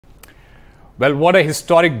Well, what a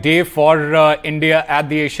historic day for India at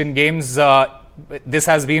the Asian Games. This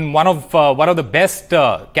has been one of the best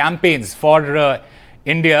campaigns for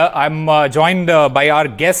India. I'm joined by our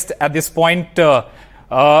guest at this point.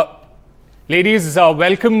 Ladies,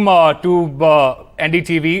 welcome to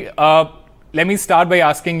NDTV. Let me start by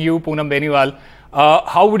asking you, Poonam Beniwal,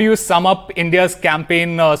 how would you sum up India's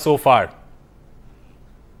campaign so far?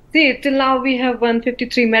 See, till now we have won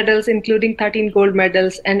 53 medals, including 13 gold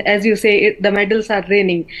medals. And as you say, the medals are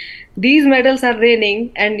raining. These medals are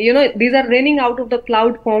raining, and these are raining out of the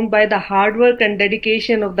cloud formed by the hard work and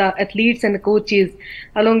dedication of the athletes and the coaches,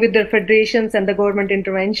 along with their federations and the government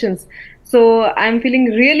interventions. So I'm feeling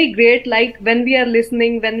really great, like when we are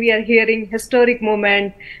listening, when we are hearing historic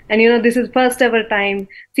moment, and this is first ever time.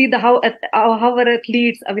 See how our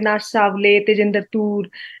athletes, Avinash Savle, Tejinder Toor,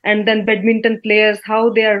 and then badminton players, how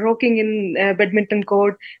they are rocking in badminton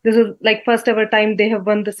court. This is like first ever time they have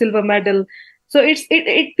won the silver medal. So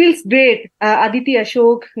it feels great. Aditi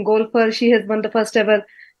Ashok, golfer, she has won the first ever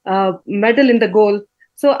medal in the goal.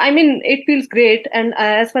 So, I mean, it feels great. And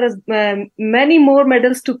as far as many more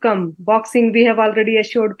medals to come, boxing, we have already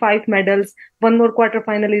assured 5 medals. One more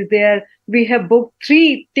quarterfinal is there. We have booked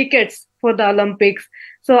 3 tickets for the Olympics.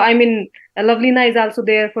 So, I mean, Lovelina is also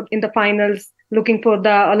there in the finals, looking for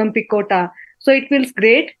the Olympic quota. So it feels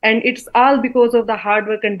great. And it's all because of the hard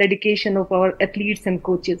work and dedication of our athletes and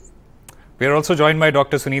coaches. We are also joined by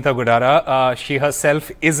Dr. Sunita Gudara. She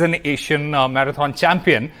herself is an Asian marathon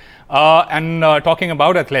champion. And talking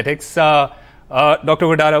about athletics, Dr.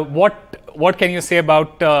 Gudara, what can you say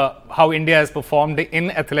about how India has performed in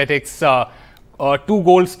athletics? 2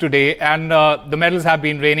 golds today, and the medals have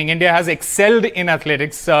been raining. India has excelled in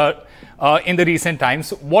athletics in the recent times.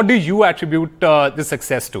 What do you attribute this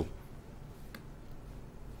success to?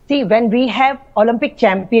 See, when we have Olympic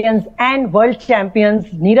champions and world champions,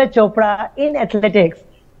 Neeraj Chopra in athletics,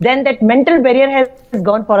 then that mental barrier has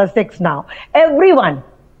gone for a 6 now. Everyone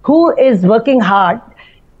who is working hard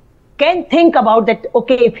can think about that,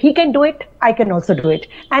 okay, if he can do it, I can also do it.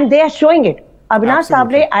 And they are showing it. Avinash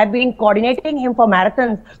Savle, I've been coordinating him for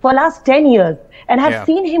marathons for last 10 years and have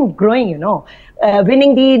seen him growing,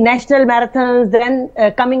 winning the national marathons, then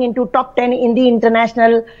coming into top 10 in the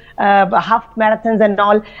international half marathons and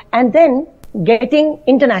all, and then getting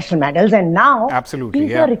international medals. And now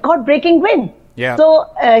he's a record-breaking win. Yeah. So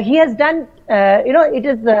he has done, it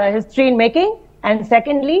is history in making. And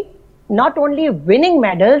secondly, not only winning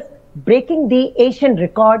medals, breaking the Asian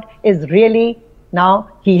record is really, now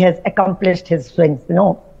he has accomplished his swings,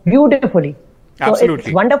 beautifully. Absolutely. So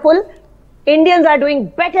it's wonderful. Indians are doing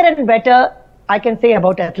better and better, I can say,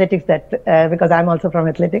 about athletics, because I'm also from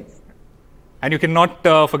athletics. And you cannot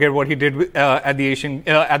forget what he did at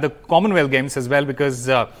the Commonwealth Games as well, because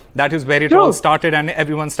that is where it all started, and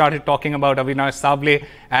everyone started talking about Avinash Savle,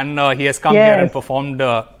 and he has come here and performed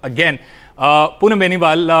again. Poonam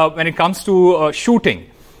Beniwal, when it comes to shooting,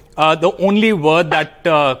 the only word that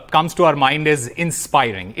comes to our mind is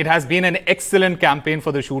inspiring. It has been an excellent campaign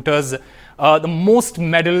for the shooters. The most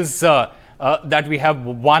medals that we have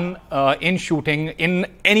won in shooting in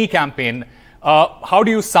any campaign. How do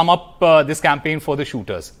you sum up this campaign for the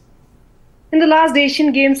shooters? In the last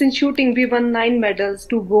Asian Games in shooting, we won 9 medals,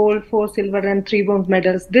 2 gold, 4 silver and 3 bronze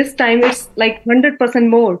medals. This time it's like 100%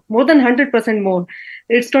 more than 100% more.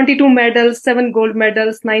 It's 22 medals, 7 gold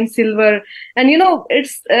medals, 9 silver. And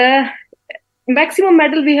it's maximum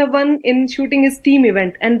medal we have won in shooting is team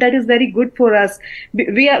event. And that is very good for us.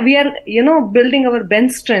 We are building our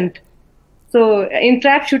bench strength. So in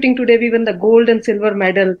trap shooting today, we won the gold and silver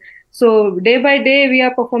medal. So day by day, we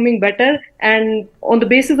are performing better. And on the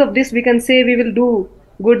basis of this, we can say we will do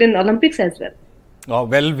good in Olympics as well.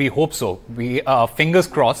 Well, we hope so. We fingers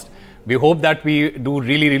crossed. We hope that we do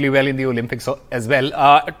really, really well in the Olympics as well.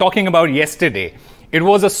 Talking about yesterday, it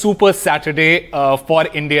was a super Saturday for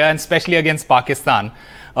India, and especially against Pakistan.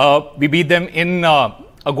 We beat them in a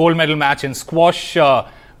gold medal match in squash.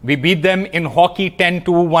 We beat them in hockey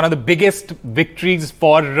 10-2, one of the biggest victories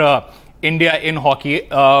for India in hockey.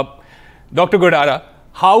 Dr. Gudara,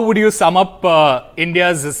 how would you sum up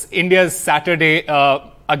India's Saturday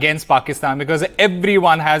against Pakistan? Because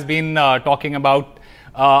everyone has been talking about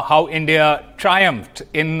how India triumphed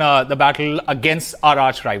in the battle against our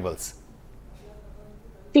arch rivals.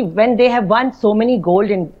 See, when they have won so many gold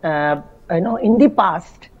in the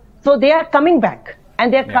past, so they are coming back,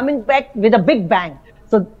 and they are coming back with a big bang.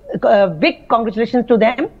 So big congratulations to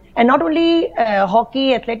them, and not only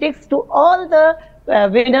hockey, athletics, to all the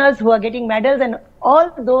winners who are getting medals and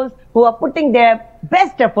all those who are putting their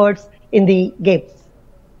best efforts in the games.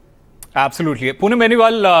 Absolutely. Poonam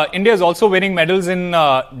Beniwal, India is also winning medals in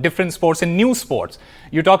different sports, in new sports.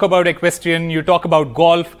 You talk about equestrian, you talk about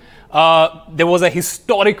golf. There was a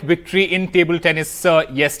historic victory in table tennis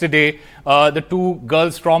yesterday. The two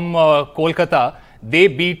girls from Kolkata, they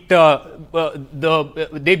beat the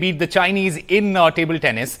Chinese in table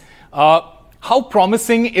tennis. How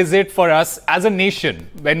promising is it for us as a nation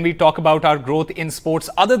when we talk about our growth in sports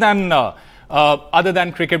other than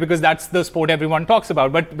cricket, because that's the sport everyone talks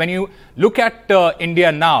about? But when you look at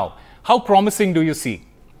India now, how promising do you see?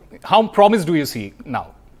 How promised do you see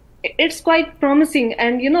now? It's quite promising,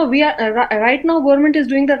 and we are right now. Government is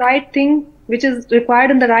doing the right thing, which is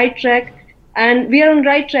required in the right track, and we are on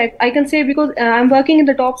right track. I can say because I'm working in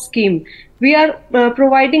the top scheme. We are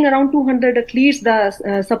providing around 200 athletes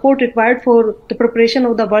the support required for the preparation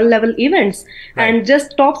of the world level events. Right. And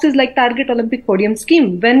just TOPS is like Target Olympic Podium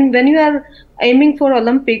Scheme. When you are aiming for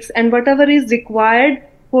Olympics and whatever is required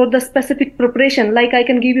for the specific preparation, like I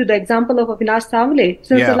can give you the example of Avinash Savale.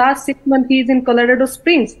 Since the last 6 months, he is in Colorado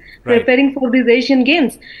Springs preparing for these Asian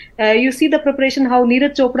Games. You see the preparation, how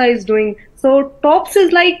Neeraj Chopra is doing. So TOPS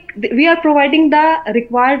is like we are providing the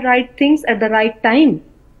required right things at the right time.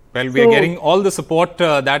 Well, we are getting all the support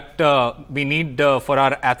that we need for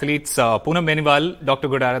our athletes. Poonam Beniwal, Dr.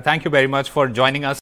 Godara, thank you very much for joining us.